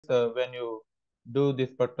when you do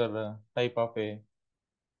this particular type of a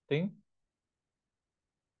thing.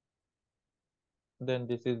 Then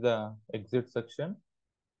this is the exit section.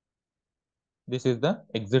 This is the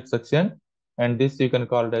exit section, and this you can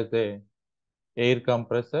call it as a air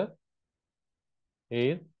compressor.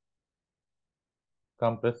 Air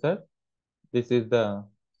compressor. This is the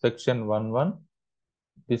section 1 1.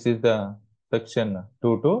 This is the section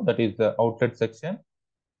 2 2. That is the outlet section,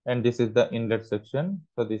 and this is the inlet section.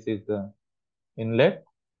 So this is the inlet,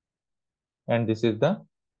 and this is the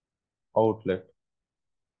outlet.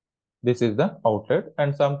 This is the outlet,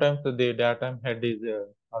 and sometimes the datum head is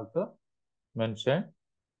also mentioned,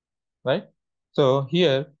 right? So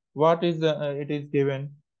here, what is it is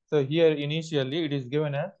given? So here initially it is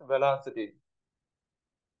given as velocity.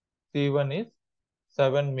 C1 is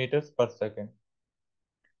 7 meters per second.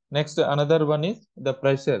 Next, another one is the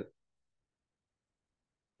pressure.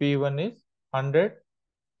 P1 is 100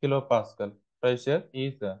 kilopascal. Pressure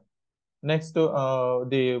is next to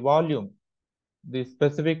the volume. The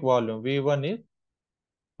specific volume V1 is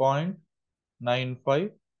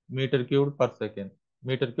 0.95 meter cube per second.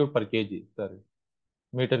 Meter cube per kg. Sorry,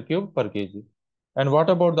 meter cube per kg. And what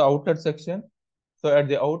about the outlet section? So at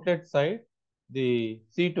the outlet side, the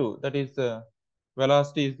C2, that is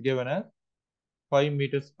velocity is given as 5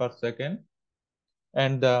 meters per second,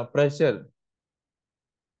 and the pressure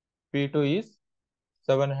P2 is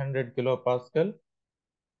 700 kilopascal,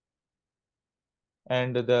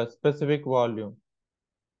 and the specific volume,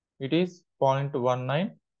 it is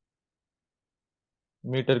 0.19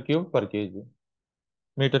 meter cube per kg.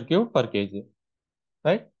 Meter cube per kg,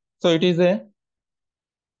 right? So it is a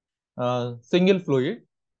single fluid.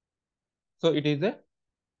 So it is a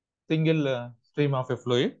single stream of a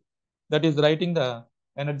fluid that is writing the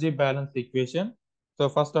energy balance equation. So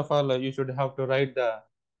first of all, you should have to write the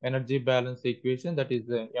energy balance equation, that is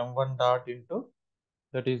m1 dot into,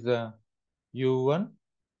 that is u1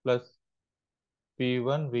 plus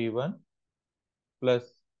p1 v1 plus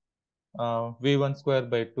v1 square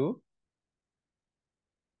by 2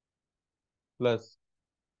 plus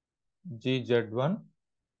gz1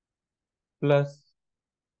 plus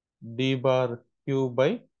d bar q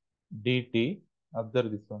by dt,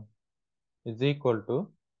 observe this one, is equal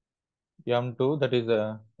to m2, that is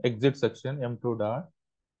exit section, m2 dot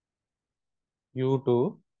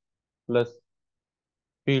u2 plus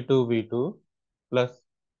p2 v2 plus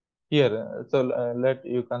here. So let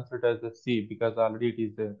you consider as a c, because already it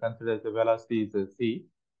is considered as the velocity is a c.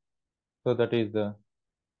 So that is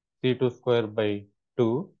c2 square by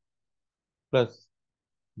 2 plus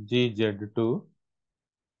gz2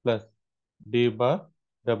 plus d bar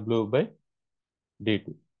w by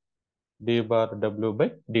dt. D bar w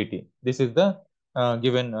by dt. This is the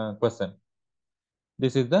given question.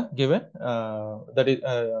 This is the given, that is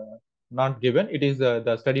not given. It is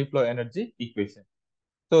the steady flow energy equation.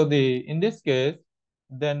 So in this case,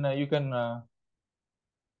 then you can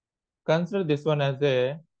consider this one as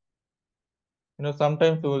a,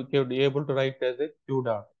 sometimes we could be able to write it as a q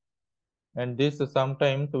dot, and this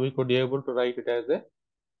sometimes we could be able to write it as a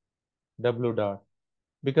w dot,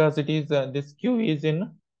 because it is this q is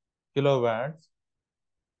in kilowatts,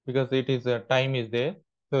 because it is time is there.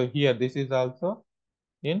 So here this is also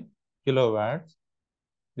in kilowatts.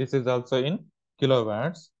 This is also in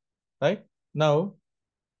kilowatts, right? Now,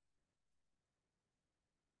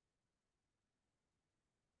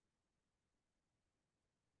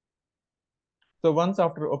 so once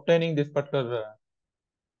after obtaining this particular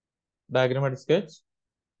diagrammatic sketch,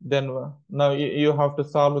 then now you have to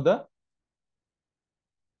solve the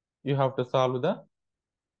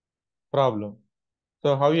problem.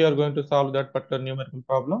 So how you are going to solve that particular numerical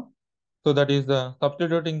problem? So that is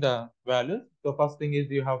substituting the values. So first thing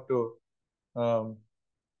is you have to um,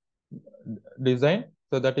 design.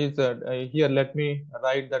 So that is here. Let me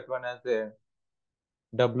write that one as a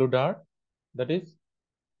w dot. That is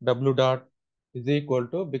w dot is equal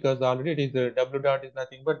to, because already it is w dot is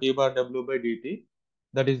nothing but d bar w by dt,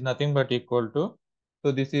 that is nothing but equal to,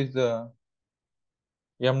 so this is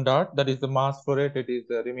m dot, that is the mass flow rate, it is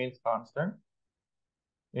remains constant,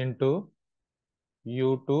 into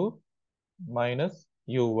u2 minus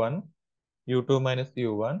u1, u2 minus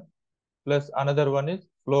u1, plus another one is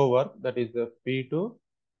flow work, that is p2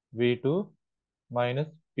 v2 minus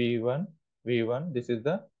p1 v1, this is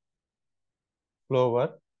the flow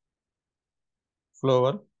work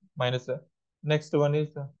minus next one is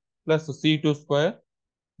plus c2 square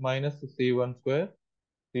minus c1 square,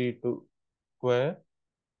 c2 square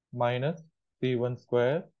minus c1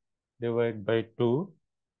 square divided by 2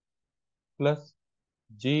 plus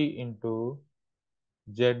g into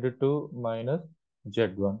z2 minus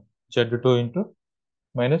Z1. Z2 into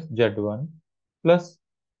minus Z1 plus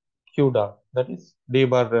Q dot, that is d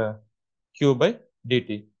bar Q by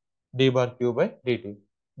dt. D bar Q by dt.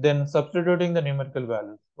 Then substituting the numerical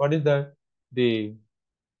values. What is that? The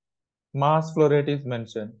mass flow rate is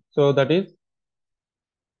mentioned. So that is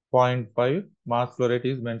 0.5 mass flow rate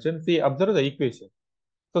is mentioned. See, observe the equation.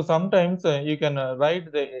 So sometimes you can write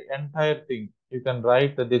the entire thing. You can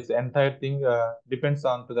write this entire thing depends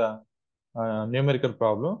on to the numerical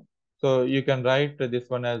problem. So you can write this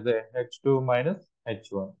one as a H2 minus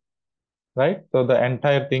H1, right? So the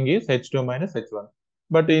entire thing is H2 minus H1.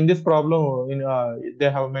 But in this problem, they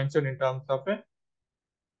have mentioned in terms of a,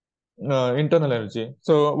 internal energy.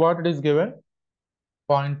 So what it is given?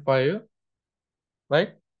 0.5,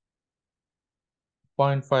 right?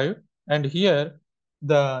 0.5. And here,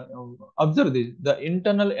 the observe this, the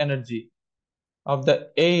internal energy of the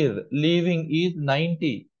air leaving is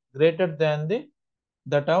 90, greater than the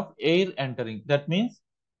that of air entering. That means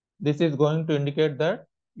this is going to indicate that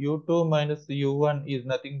U2 minus U1 is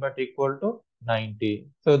nothing but equal to 90.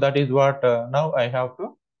 So that is what now I have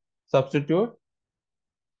to substitute.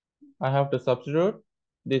 I have to substitute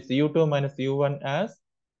this U2 minus U1 as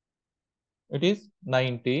it is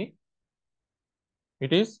 90.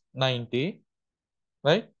 It is 90,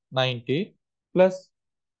 right? 90 plus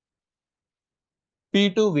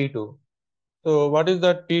P2 V2. So what is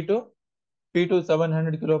that P2? P2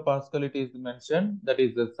 700 kilopascal it is mentioned. That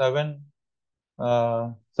is the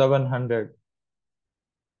 700.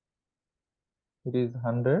 It is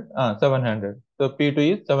 100. 700. So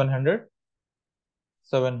P2 is 700.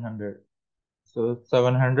 700. So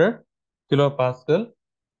 700 kilopascal.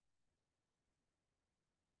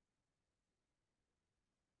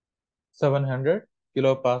 700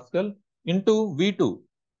 kilopascal into V2.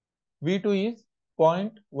 V2 is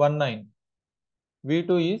 0.19.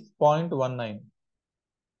 V2 is 0.19.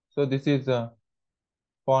 So this is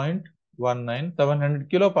 0.19, 700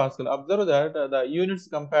 kilopascal. Observe that the units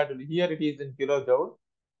comparatively here it is in kilojoule.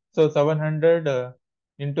 So 700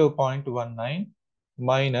 into 0.19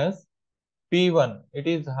 minus P1, it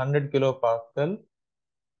is 100 kilopascal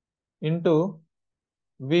into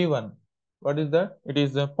V1. What is that? It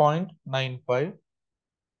is 0.95.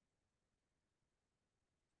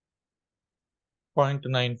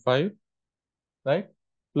 0.95, right?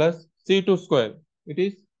 Plus C2 square. It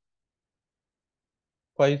is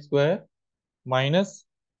 5 square minus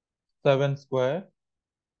 7 square.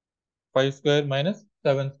 5 square minus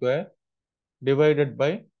 7 square divided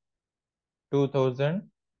by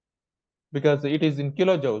 2000 because it is in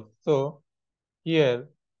kilojoules. So here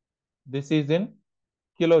this is in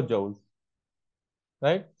kilojoules,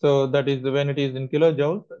 right? So that is when it is in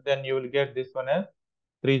kilojoules, then you will get this one as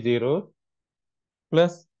 3 zeros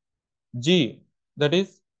plus G, that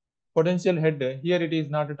is potential head. Here it is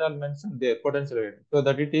not at all mentioned there, potential head. So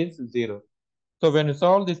that it is 0. So when you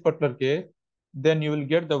solve this particular case, then you will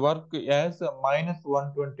get the work as minus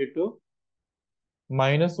 122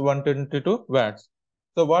 watts.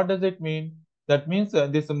 So what does it mean? That means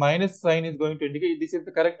this minus sign is going to indicate this is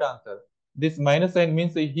the correct answer. This minus sign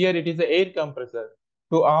means here it is the air compressor.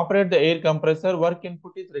 To operate the air compressor, work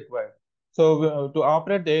input is required. So to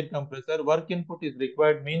operate the air compressor, work input is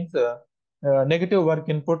required means negative work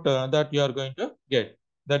input that you are going to get.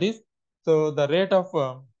 That is, so the rate of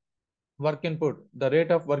work input, the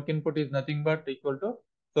rate of work input is nothing but equal to,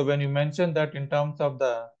 so when you mention that in terms of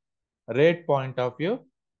the rate point of view,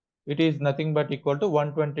 it is nothing but equal to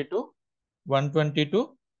 122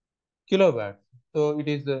 kilowatts. So it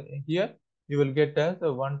is here you will get as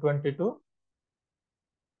 122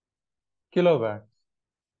 kilowatts.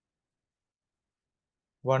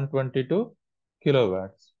 122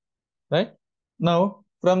 kilowatts, right? Now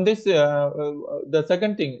from this, the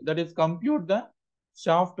second thing, that is compute the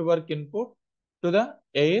shaft work input to the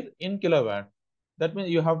air in kilowatt. That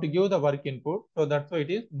means you have to give the work input. So that's why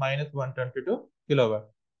it is minus 122 kilowatt.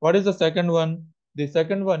 What is the second one? The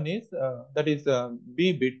second one is that is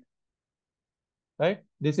B bit, right?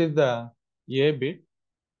 This is the A bit.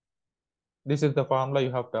 This is the formula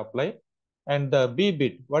you have to apply. And the B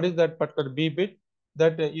bit, what is that particular B bit?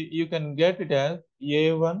 That you can get it as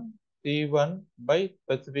A1 C1 by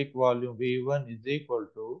specific volume V1 is equal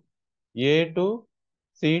to A2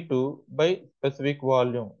 C2 by specific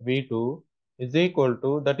volume V2 is equal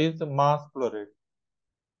to, that is mass flow rate,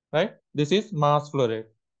 right? This is mass flow rate.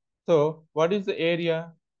 So what is the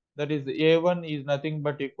area? That is A1 is nothing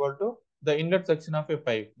but equal to the inlet section of a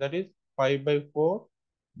pipe, that is 5 by 4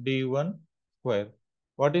 D1 square.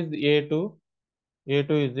 What is the A2?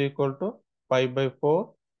 A2 is equal to 5 by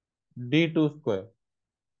 4 D2 square.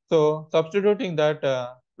 So substituting that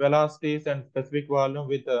velocities and specific volume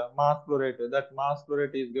with mass flow rate. That mass flow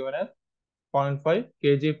rate is given as 0.5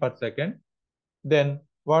 kg per second. Then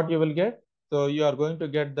what you will get? So you are going to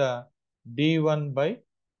get the d1 by,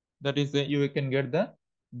 that is you can get the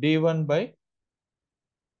d1 by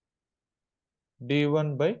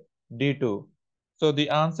d2. So the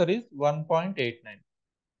answer is 1.89.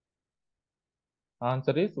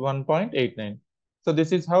 Answer is 1.89. So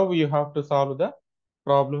this is how you have to solve the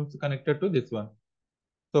problems connected to this one.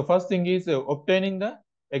 So first thing is obtaining the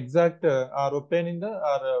exact or obtaining the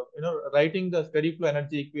or writing the steady flow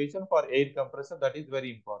energy equation for air compressor. That is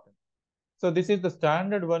very important. So this is the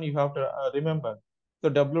standard one you have to remember. So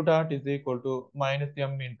W dot is equal to minus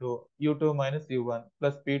M into U2 minus U1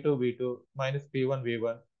 plus P2 V2 minus P1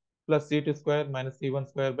 V1 plus C2 square minus C1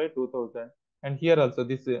 square by 2000. And here also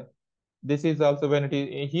this is also when it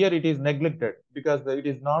is here it is neglected because it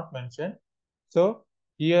is not mentioned. So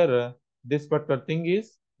here this particular thing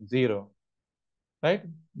is 0, right?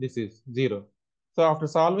 This is 0. So after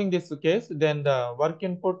solving this case, then the work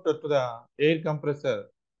input to the air compressor,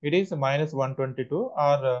 it is minus 122,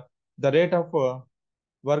 or the rate of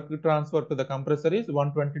work transfer to the compressor is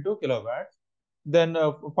 122 kilowatts. Then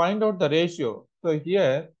find out the ratio. So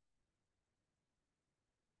here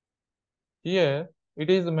it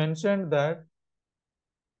is mentioned that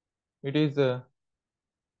it is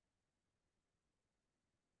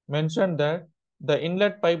mentioned that the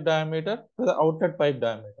inlet pipe diameter to the outlet pipe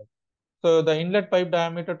diameter. So the inlet pipe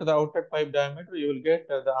diameter to the outlet pipe diameter, you will get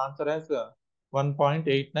the answer as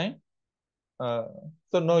 1.89.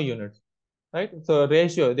 So no units, right? So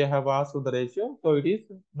ratio, they have asked the ratio. So it is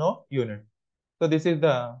no unit. So this is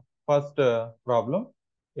the first problem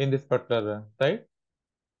in this particular side.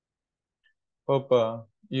 Hope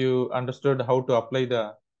you understood how to apply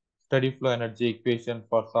the steady flow energy equation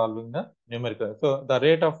for solving the numerical. So the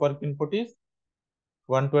rate of work input is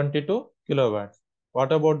 122 kilowatts.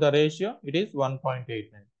 What about the ratio? It is 1.89.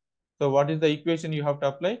 So what is the equation you have to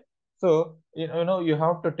apply? So you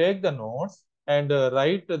have to take the notes and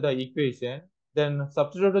write the equation, then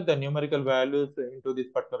substitute the numerical values into this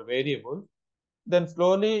particular variable. Then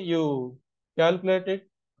slowly you calculate it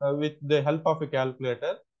with the help of a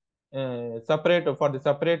calculator, separate for the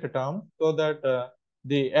separate term, so that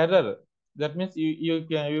the error, that means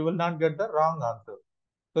you will not get the wrong answer.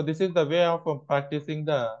 So this is the way of practicing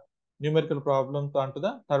the numerical problems onto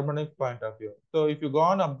the thermodynamics point of view. So if you go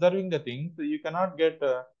on observing the things, you cannot get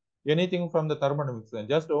anything from the thermodynamics.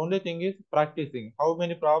 Just only thing is practicing. How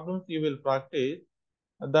many problems you will practice,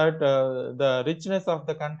 that the richness of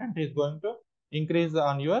the content is going to increase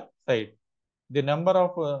on your side. The number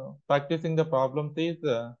of practicing the problems is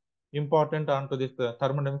important onto this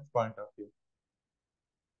thermodynamics point of view,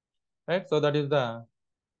 right? So that is the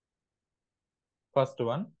first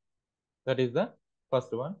one. That is the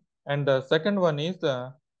first one. And the second one is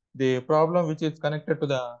the problem which is connected to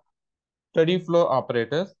the steady flow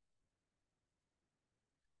operators.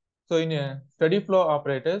 So in a steady flow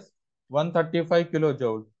operators, 135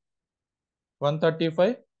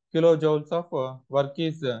 kilojoules of work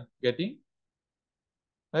is getting,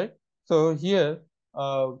 right? So here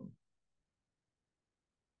uh,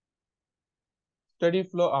 steady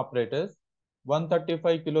flow operators,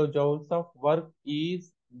 135 kilojoules of work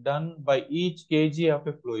is done by each kg of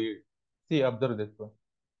a fluid. See, observe this one.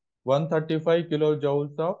 135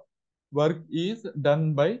 kilojoules of work is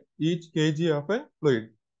done by each kg of a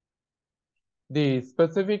fluid. The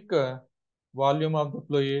specific volume of the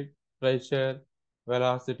fluid, pressure,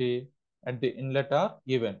 velocity, and the inlet are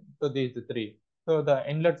given. So these three. So the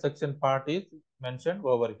inlet section part is mentioned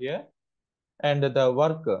over here, and the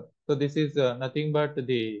work. So this is nothing but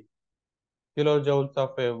the kilojoules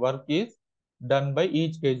of a work is done by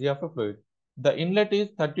each kg of a fluid. The inlet is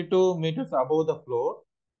 32 meters above the floor.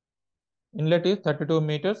 Inlet is 32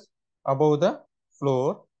 meters above the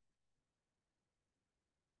floor,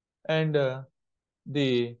 and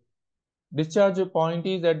the discharge point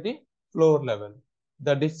is at the floor level.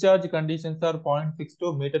 The discharge conditions are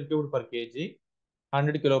 0.62 meter cubed per kg,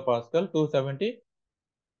 100 kilopascal, 270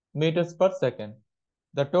 meters per second.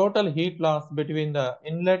 The total heat loss between the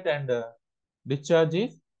inlet and discharge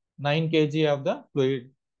is 9 kg of the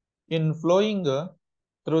fluid. In flowing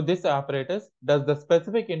through this apparatus, does the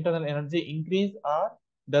specific internal energy increase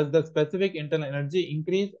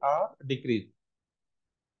or decrease?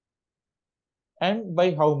 And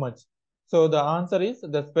by how much? So the answer is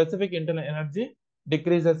the specific internal energy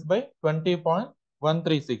decreases by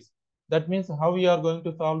 20.136. That means how we are going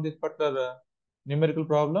to solve this particular numerical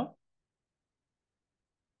problem?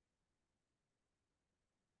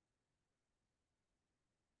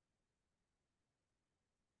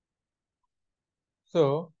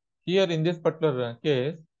 So here in this particular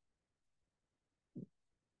case,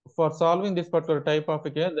 for solving this particular type of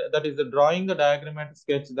a case, that is the drawing the diagrammatic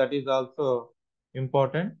sketch, that is also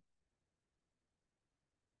important,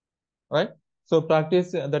 right? So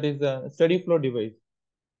practice that is a steady flow device.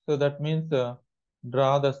 So that means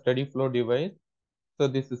draw the steady flow device. So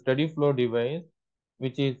this steady flow device,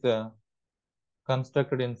 which is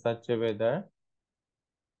constructed in such a way that,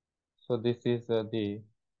 so this is the,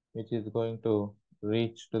 which is going to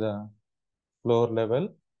reach to the floor level.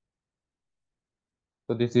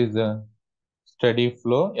 So this is a steady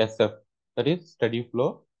flow SF, that is steady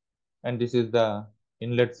flow, and this is the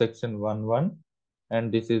inlet section 1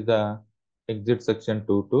 and this is the exit section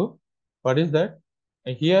 2. What is that?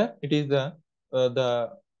 Here it is the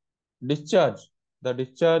discharge. The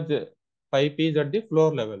discharge pipe is at the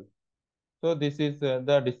floor level. So this is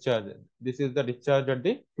the discharge. This is the discharge at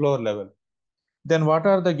the floor level. Then what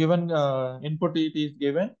are the given input it is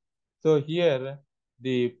given? So here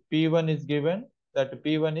the P1 is given, that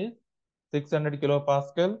P1 is 600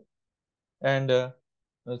 kilopascal, and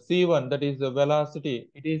C1, that is the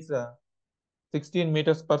velocity, it is 16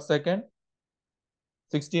 meters per second,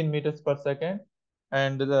 16 meters per second,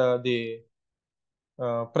 and the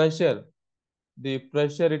pressure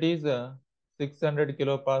it is 600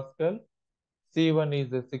 kilopascal, C1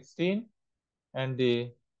 is 16, and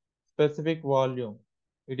the specific volume,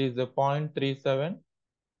 it is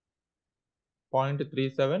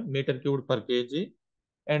 0.37 meter cubed per kg,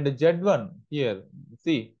 and Z1 here,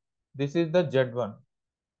 see, this is the Z1,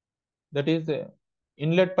 that is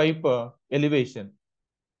inlet pipe elevation,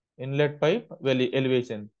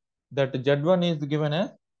 elevation, that Z1 is given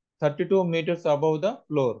as 32 meters above the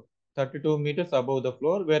floor, 32 meters above the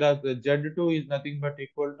floor, whereas the Z2 is nothing but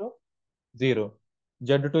equal to 0.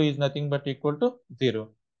 Z2 is nothing but equal to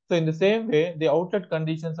 0. So in the same way, the outlet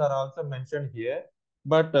conditions are also mentioned here,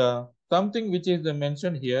 but something which is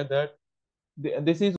mentioned here, that this is